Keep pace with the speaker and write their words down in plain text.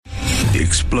the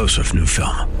explosive new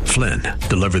film, Flynn,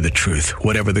 Deliver the Truth,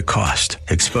 Whatever the Cost,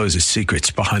 exposes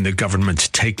secrets behind the government's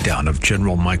takedown of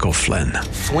General Michael Flynn.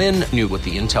 Flynn knew what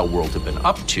the intel world had been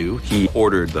up to. He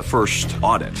ordered the first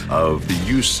audit of the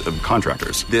use of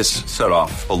contractors. This set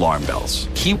off alarm bells.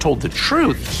 He told the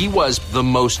truth. He was the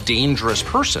most dangerous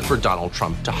person for Donald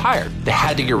Trump to hire. They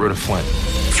had to get rid of Flynn.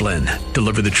 Flynn,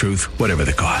 Deliver the Truth, Whatever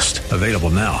the Cost. Available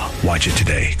now. Watch it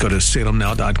today. Go to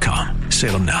salemnow.com.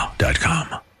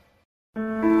 salemnow.com.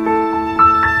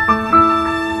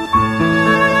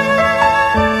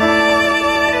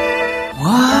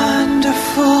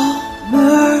 Wonderful,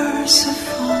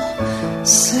 merciful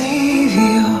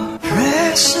Savior,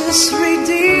 precious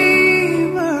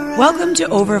Redeemer. Welcome to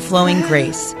Overflowing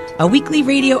Grace, a weekly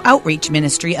radio outreach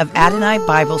ministry of Adonai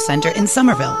Bible Center in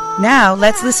Somerville. Now,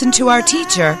 let's listen to our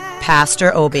teacher,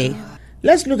 Pastor Obi.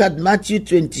 Let's look at Matthew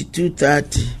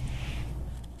 22:30.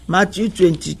 Matthew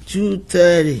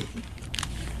 22:30.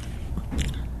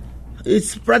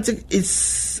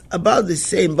 It's about the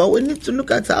same, but we need to look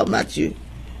at how Matthew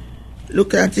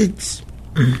look at it.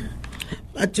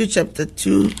 Matthew chapter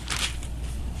 2,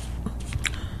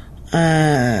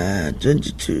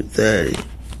 22:30.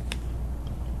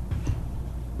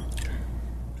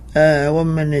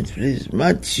 1 minute, please.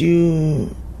 Matthew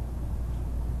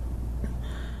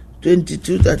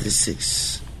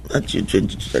 22:36. Matthew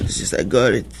 22:36. I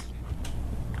got it.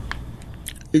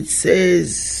 It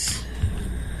says,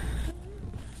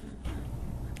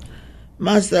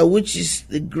 Master, which is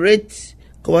the great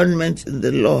commandment in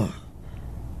the law?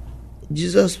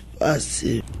 Jesus asked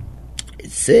him.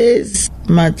 It says,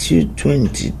 Matthew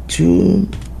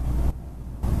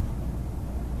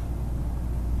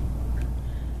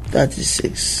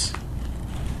 22:36.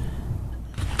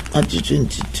 Matthew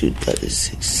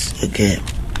 22:36. Okay.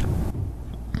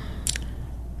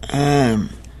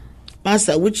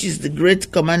 Master, which is the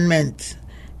great commandment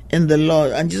in the law?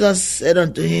 And Jesus said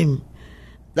unto him,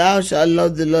 Thou shalt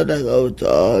love the Lord thy God with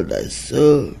all thy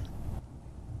soul.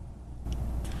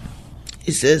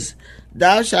 He says,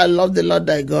 Thou shalt love the Lord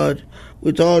thy God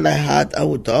with all thy heart and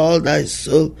with all thy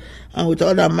soul and with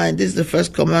all thy mind. This is the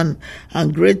first command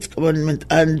and great commandment.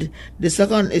 And the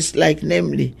second is like,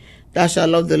 namely, Thou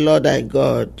shalt love the Lord thy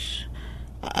God.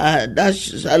 Thou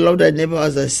shalt love thy neighbor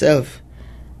as thyself.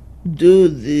 Do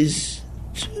these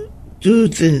two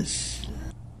things.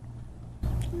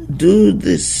 Do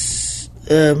this.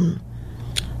 Hold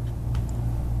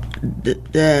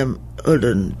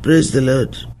on. Praise the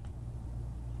Lord.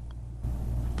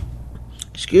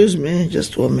 Excuse me,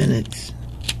 just 1 minute.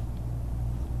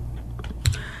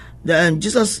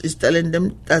 Jesus is telling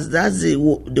them that's the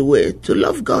way to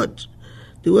love God,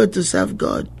 the way to serve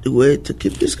God, the way to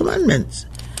keep His commandments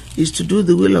is to do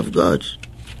the will of God.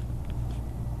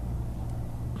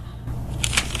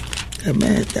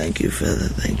 Amen. Thank you, Father.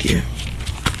 Thank you.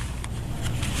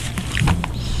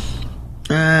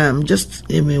 Just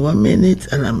give me 1 minute,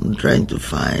 and I'm trying to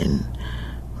find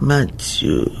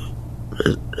Matthew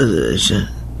resurrection.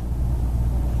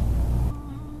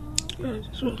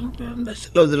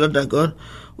 Love the Lord thy God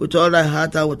with all thy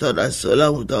heart and with all thy soul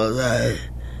and with all thy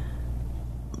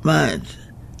mind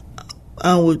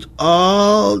and with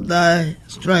all thy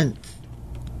strength.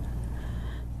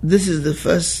 This is the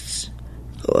first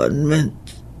commandment.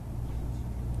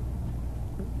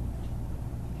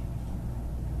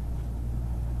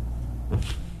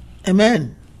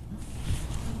 Amen.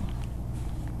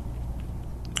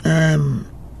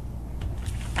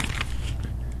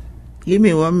 Give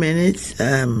me 1 minute.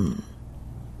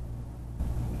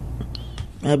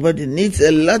 My body needs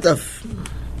a lot of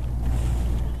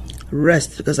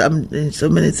rest because I'm doing so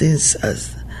many things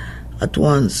at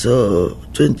once. So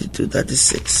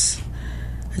 22:36.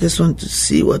 I just want to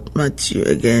see what Matthew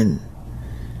again,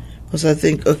 because I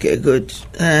think, okay, good.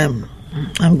 I'm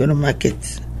going to mark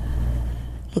it.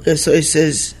 Okay, so it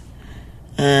says,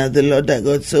 the Lord thy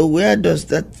God. So where does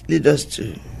that lead us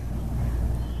to?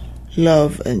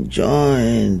 Love and joy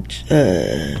and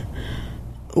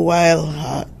wild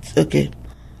heart. Okay.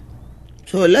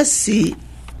 So let's see.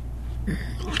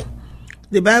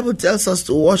 The Bible tells us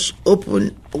to worship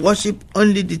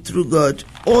only the true God.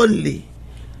 Only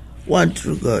one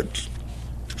true God.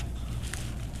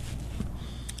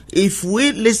 If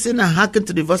we listen and hearken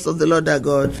to the voice of the Lord our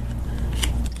God,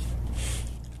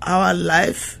 our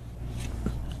life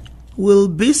will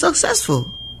be successful.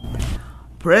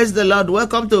 Praise the Lord.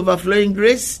 Welcome to Overflowing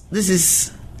Grace. This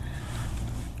is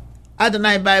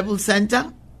Adonai Bible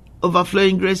Center,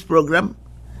 Overflowing Grace program.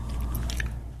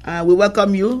 We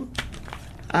welcome you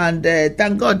and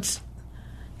thank God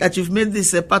that you've made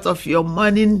this a part of your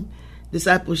morning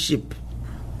discipleship.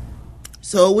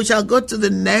 So we shall go to the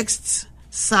next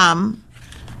Psalm,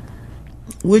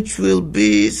 which will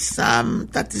be Psalm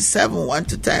 37, 1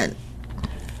 to 10.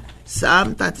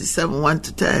 Psalm 37, 1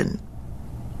 to 10.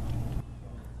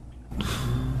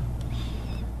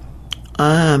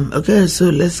 Okay, so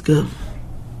let's go.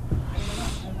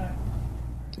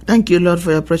 Thank you, Lord,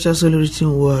 for your precious holy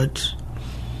written word.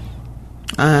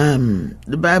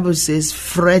 The Bible says,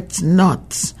 fret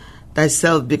not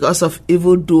thyself because of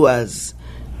evildoers,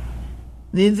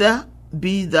 neither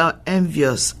be thou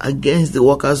envious against the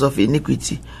workers of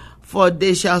iniquity, for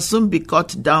they shall soon be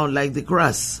cut down like the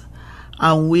grass,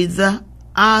 and wither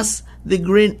as the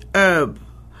green herb.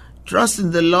 Trust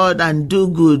in the Lord and do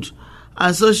good,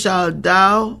 and so shalt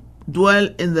thou dwell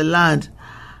in the land,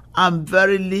 and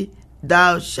verily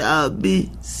thou shalt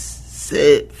be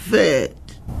fed.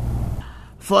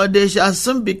 For they shall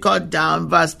soon be cut down,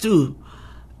 verse 2,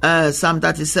 Psalm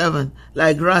 37,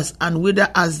 like grass, and wither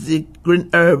as the green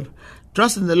herb.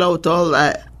 Trust in the Lord with all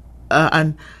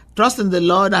and trust in the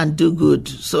Lord and do good.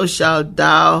 So shall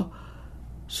thou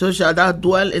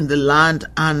dwell in the land,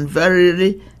 and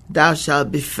verily thou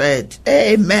shalt be fed.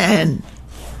 Amen.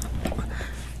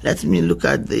 Let me look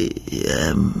at the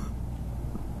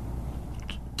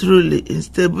truly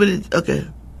instability. Okay.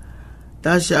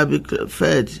 Thou shalt be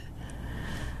fed.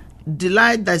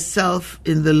 Delight thyself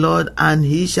in the Lord, and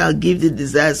he shall give the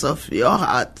desires of your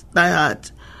heart, thy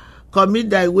heart. Commit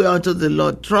thy way unto the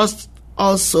Lord. Trust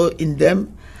also in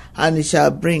them, and he shall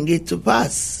bring it to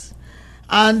pass.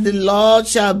 And the Lord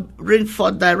shall bring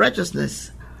forth thy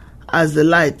righteousness as the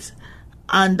light,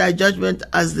 and thy judgment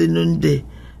as the noonday.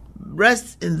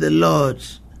 Rest in the Lord,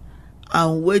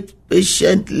 and wait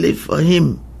patiently for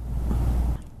him.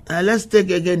 Now let's take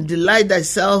again. Delight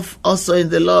thyself also in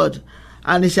the Lord,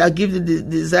 and he shall give thee the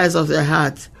desires of thy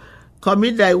heart.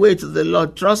 Commit thy way to the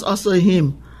Lord. Trust also in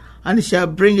him, and he shall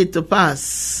bring it to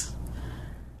pass.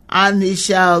 And he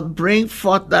shall bring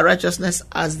forth thy righteousness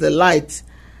as the light,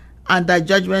 and thy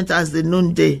judgment as the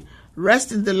noonday.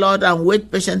 Rest in the Lord and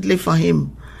wait patiently for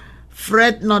him.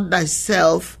 Fret not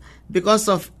thyself because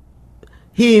of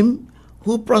him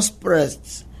who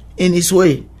prospereth in his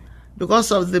way,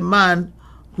 because of the man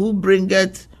who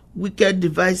bringeth wicked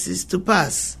devices to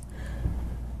pass.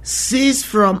 Cease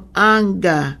from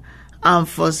anger and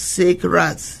forsake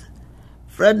wrath.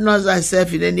 Fret not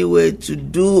thyself in any way to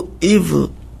do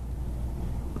evil,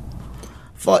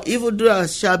 for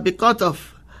evildoers shall be cut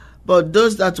off, but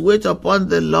those that wait upon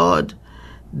the Lord,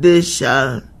 they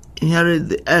shall inherit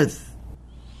the earth.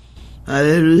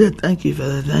 Hallelujah. Thank you,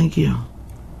 Father. Thank you.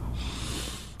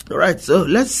 All right, so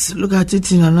let's look at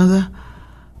it in another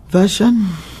version.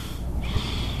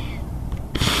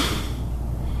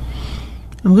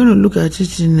 I'm going to look at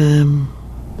it in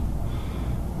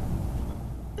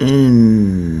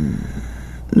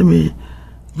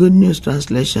Good News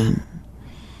Translation.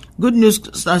 Good News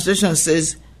Translation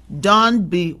says, don't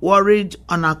be worried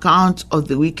on account of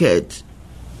the wicked.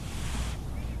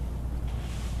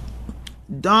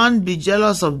 Don't be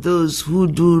jealous of those who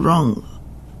do wrong.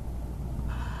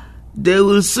 They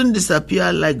will soon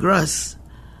disappear like grass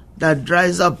that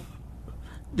dries up.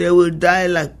 They will die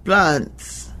like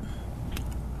plants.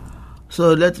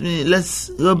 So let's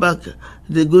go back to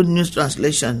the Good News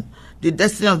Translation. The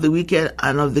destiny of the wicked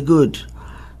and of the good.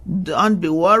 Don't be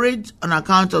worried on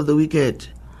account of the wicked.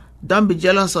 Don't be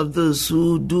jealous of those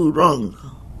who do wrong.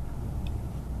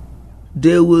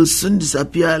 They will soon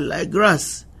disappear like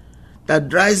grass that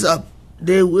dries up.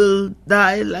 They will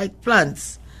die like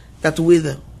plants that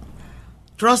wither.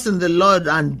 Trust in the Lord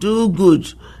and do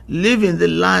good. Live in the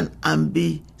land and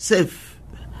be safe.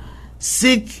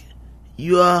 Seek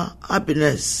your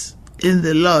happiness in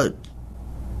the Lord.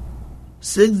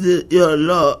 Seek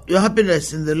your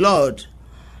happiness in the Lord,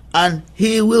 and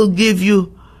he will give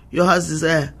you your heart's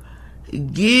desire.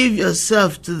 Give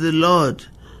yourself to the Lord.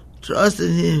 Trust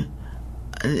in him,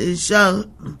 and he shall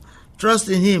trust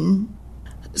in him.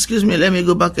 Excuse me, let me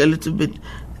go back a little bit.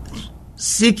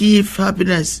 Seek ye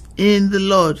happiness in the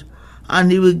Lord,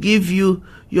 and he will give you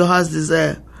your heart's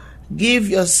desire. Give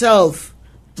yourself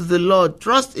to the Lord.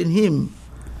 Trust in him,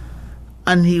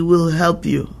 and he will help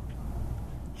you.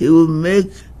 He will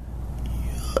make.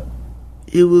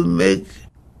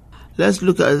 Let's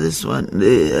look at this one.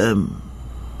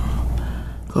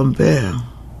 Compare.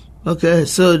 Okay,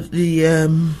 so the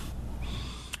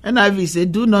NIV says,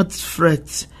 do not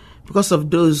fret because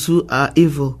of those who are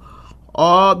evil,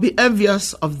 or be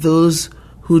envious of those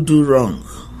who do wrong.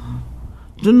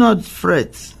 Do not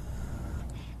fret.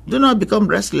 Do not become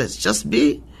restless. Just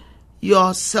be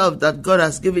yourself that God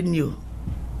has given you.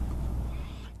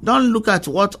 Don't look at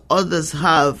what others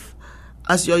have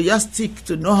as your yardstick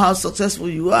to know how successful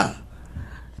you are.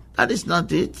 That is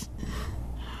not it.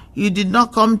 You did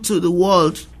not come to the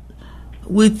world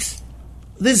with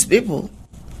these people.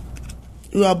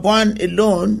 You are born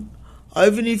alone, or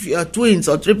even if you are twins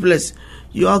or triplets,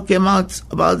 you all came out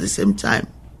about the same time.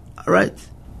 All right?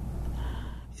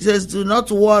 He says, do not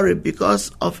worry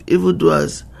because of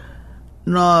evildoers.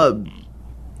 No,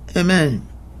 amen.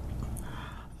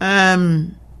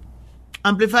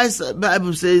 Amplified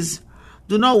Bible says,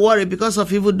 do not worry because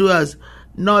of evildoers,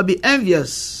 nor be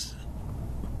envious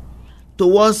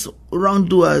towards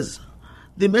wrongdoers.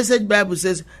 The Message Bible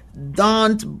says,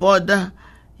 don't bother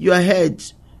your head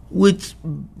with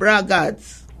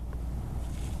braggarts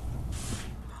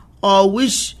or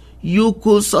wish you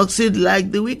could succeed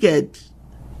like the wicked.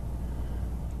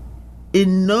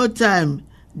 In no time,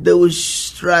 they will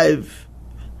strive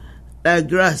like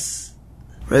grass.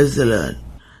 Praise the Lord.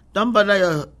 Don't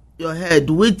bother your head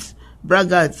with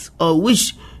braggarts or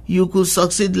wish you could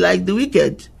succeed like the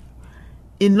wicked.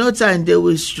 In no time, they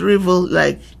will shrivel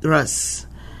like grass,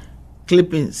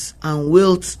 clippings, and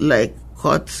wilt like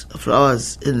cut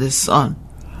flowers in the sun.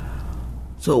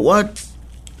 So what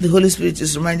the Holy Spirit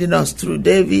is reminding us through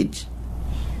David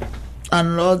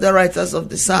and all the writers of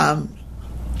the Psalm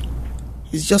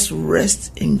is just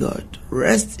rest in God.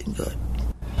 Rest in God.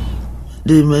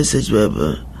 The Message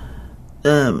Bible,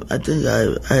 I think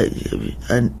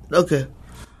okay.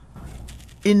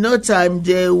 In no time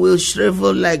they will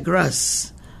shrivel like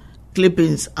grass,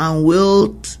 clippings, and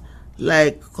wilt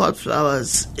like cut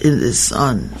flowers in the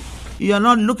sun. You are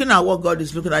not looking at what God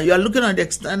is looking at. You are looking at the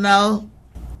external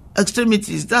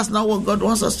extremities. That's not what God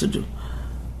wants us to do.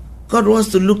 God wants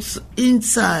to look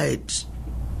inside.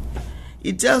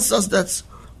 He tells us that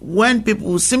when people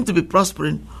who seem to be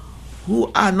prospering,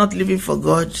 who are not living for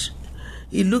God,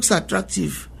 it looks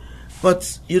attractive,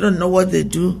 but you don't know what they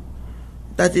do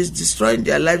that is destroying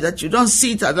their life, that you don't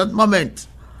see it at that moment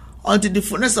until the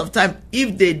fullness of time,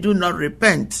 if they do not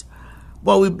repent.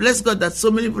 But we bless God that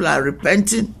so many people are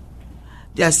repenting.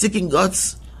 They are seeking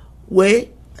God's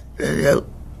way.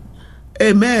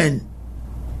 Amen.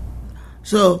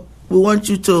 So we want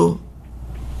you to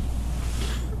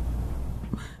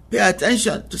pay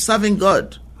attention to serving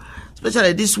God,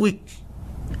 especially this week.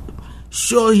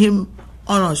 Show Him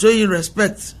honor, show Him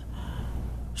respect.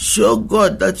 Show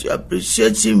God that you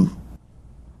appreciate Him.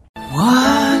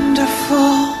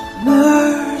 Wonderful,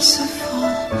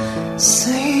 merciful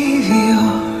Savior,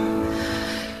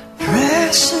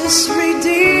 precious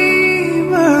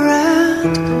Redeemer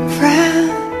and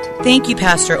friend. Thank you,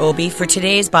 Pastor Obi, for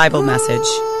today's Bible message.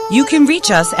 You can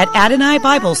reach us at Adonai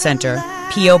Bible Center,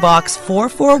 P.O. Box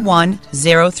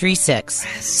 441036,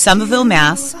 Somerville,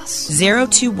 Mass.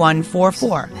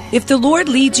 02144. If the Lord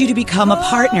leads you to become a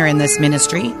partner in this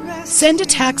ministry, send a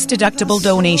tax-deductible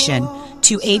donation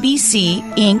to ABC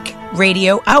Inc.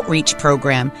 Radio Outreach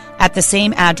Program at the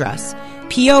same address,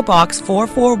 P.O. Box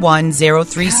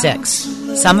 441036,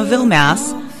 Somerville,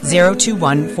 Mass.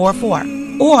 02144.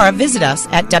 Or visit us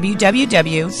at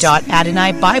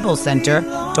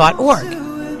www.AdonaiBibleCenter.org.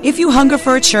 If you hunger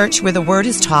for a church where the Word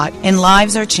is taught and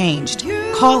lives are changed,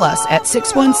 call us at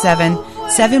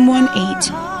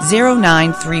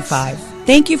 617-718-0935.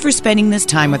 Thank you for spending this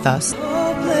time with us.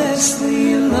 Oh, bless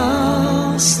the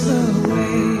lost.